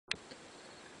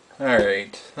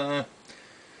Alright,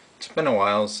 it's been a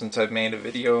while since I've made a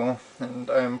video, and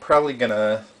I'm probably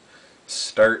gonna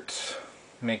start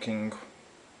making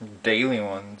daily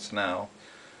ones now.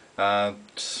 They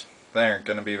aren't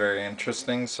gonna be very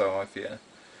interesting, so if you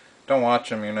don't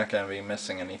watch them, you're not gonna be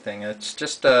missing anything. It's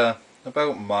just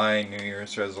about my New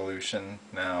Year's resolution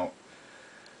now.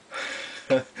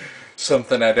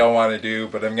 Something I don't want to do,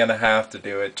 but I'm gonna have to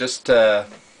do it just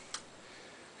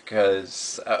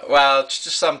because, well, it's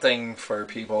just something for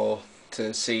people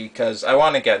to see, because I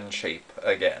want to get in shape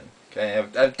again. Okay,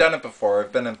 I've done it before.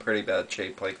 I've been in pretty bad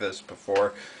shape like this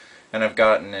before, and I've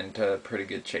gotten into pretty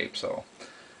good shape, so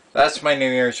that's my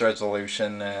New Year's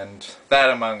resolution, and that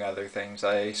among other things.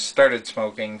 I started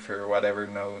smoking for whoever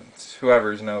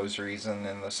knows reason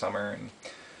in the summer, and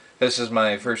this is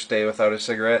my first day without a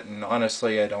cigarette, and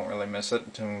honestly I don't really miss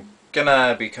it. I'm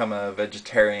gonna become a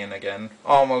vegetarian again.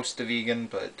 Almost a vegan,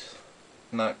 but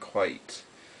not quite.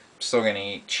 I'm still gonna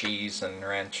eat cheese and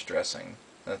ranch dressing.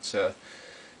 That's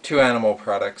two animal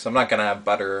products. I'm not gonna have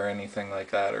butter or anything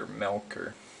like that, or milk,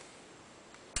 or...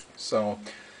 So,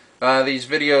 these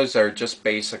videos are just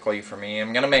basically for me.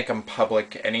 I'm gonna make them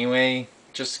public anyway,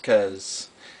 just because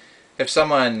if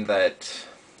someone that...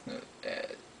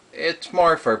 it's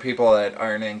more for people that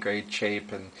aren't in great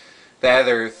shape, and they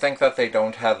either think that they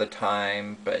don't have the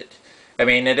time, but I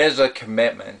mean, it is a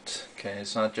commitment. Okay,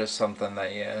 it's not just something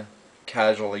that you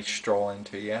casually stroll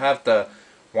into. You have to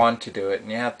want to do it,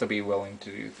 and you have to be willing to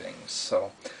do things.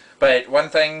 So, but one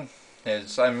thing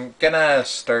is, I'm gonna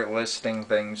start listing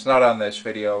things, not on this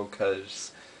video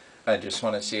because I just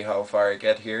want to see how far I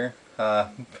get here,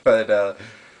 but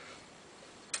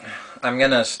I'm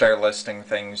gonna start listing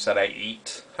things that I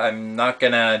eat. I'm not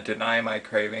gonna deny my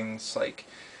cravings. Like,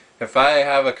 if I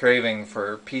have a craving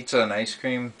for pizza and ice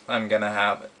cream, I'm gonna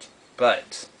have it.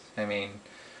 But, I mean,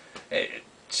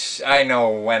 I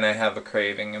know when I have a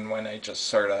craving and when I just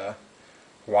sort of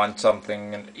want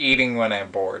something, and eating when I'm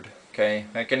bored. Okay,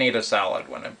 I can eat a salad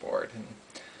when I'm bored. And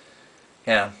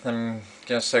yeah, I'm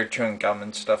gonna start chewing gum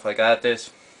and stuff like that.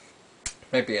 This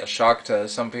might be a shock to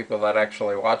some people that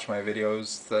actually watch my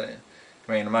videos.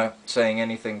 I mean, I'm not saying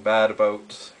anything bad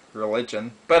about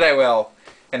religion, but I will.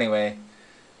 Anyway,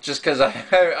 just because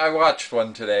I watched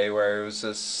one today where it was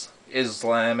this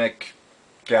Islamic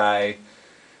guy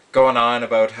going on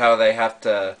about how they have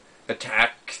to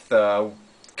attack the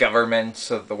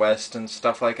governments of the West and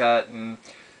stuff like that. And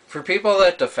for people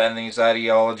that defend these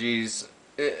ideologies,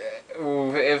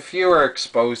 if you were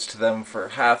exposed to them for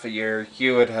half a year,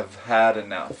 you would have had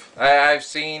enough. I've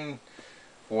seen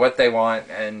what they want,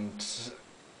 and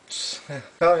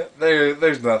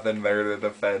there's nothing there to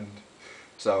defend.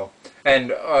 So, and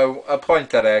a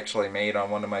point that I actually made on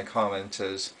one of my comments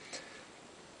is,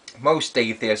 most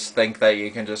atheists think that you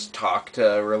can just talk to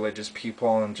religious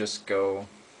people and just go,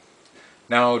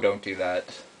 no, don't do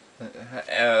that.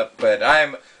 But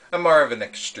I'm more of an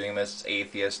extremist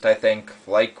atheist. I think,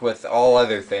 like with all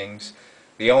other things,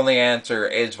 the only answer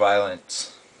is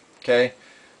violence. Okay?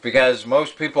 Because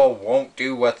most people won't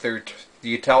do what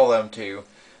you tell them to.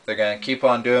 They're going to keep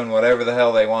on doing whatever the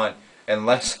hell they want,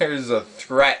 unless there's a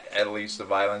threat, at least, of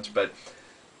violence. But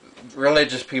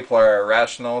religious people are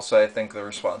irrational, so I think the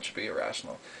response should be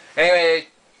irrational. Anyway,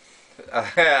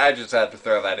 I just had to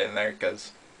throw that in there,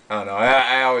 because, I don't know,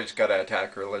 I always gotta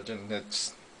attack religion.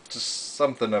 It's just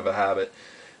something of a habit.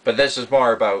 But this is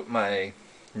more about my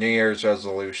New Year's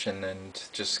resolution and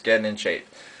just getting in shape.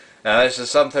 Now, this is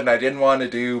something I didn't want to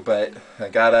do, but I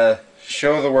gotta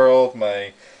show the world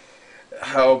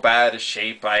how bad a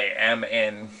shape I am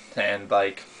in, and,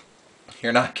 like,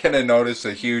 you're not gonna notice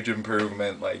a huge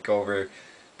improvement, like, over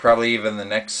probably even the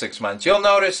next 6 months. You'll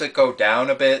notice it go down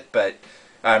a bit, but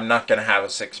I'm not gonna have a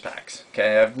six-pack.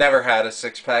 Okay, I've never had a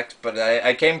six-pack, but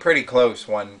I came pretty close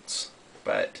once,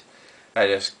 but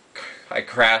I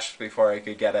crashed before I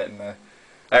could get it, and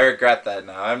I regret that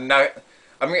now.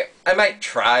 I might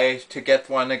try to get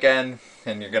one again,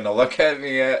 and you're gonna look at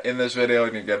me in this video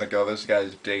and you're gonna go, this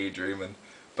guy's daydreaming.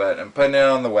 But I'm putting it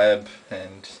on the web,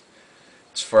 and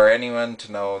it's for anyone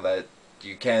to know that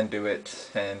you can do it.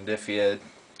 And if you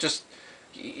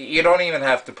don't even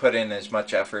have to put in as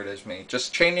much effort as me.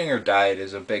 Just changing your diet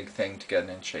is a big thing to get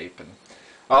in shape. And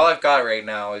all I've got right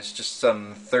now is just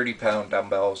some 30-pound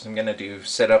dumbbells. I'm gonna do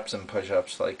sit-ups and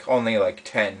push-ups, only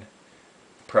 10.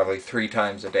 Probably 3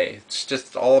 times a day. It's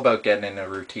just all about getting in a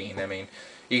routine. I mean,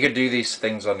 you could do these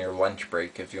things on your lunch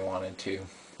break if you wanted to,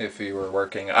 if you were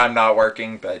working. I'm not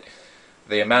working, but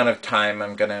the amount of time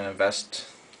I'm going to invest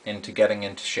into getting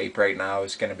into shape right now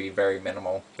is going to be very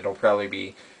minimal. It'll probably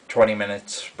be 20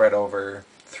 minutes spread over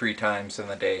 3 times in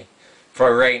the day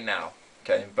for right now.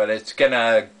 Okay, but it's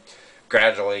gonna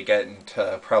gradually get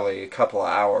into probably a couple of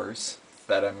hours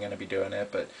that I'm gonna be doing it.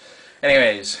 But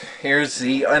anyways, here's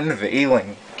the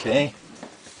unveiling. Okay.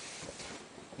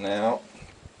 Now,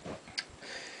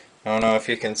 I don't know if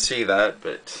you can see that,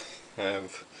 but I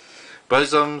have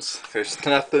bosoms. There's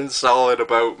nothing solid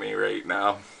about me right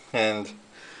now. And,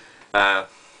 yeah,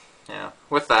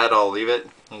 with that, I'll leave it.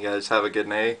 You guys have a good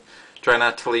night. Try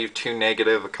not to leave too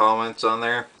negative comments on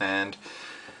there, and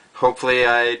hopefully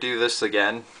I do this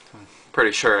again. I'm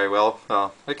pretty sure I will.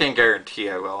 Well, I can guarantee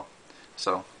I will.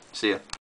 So, see ya.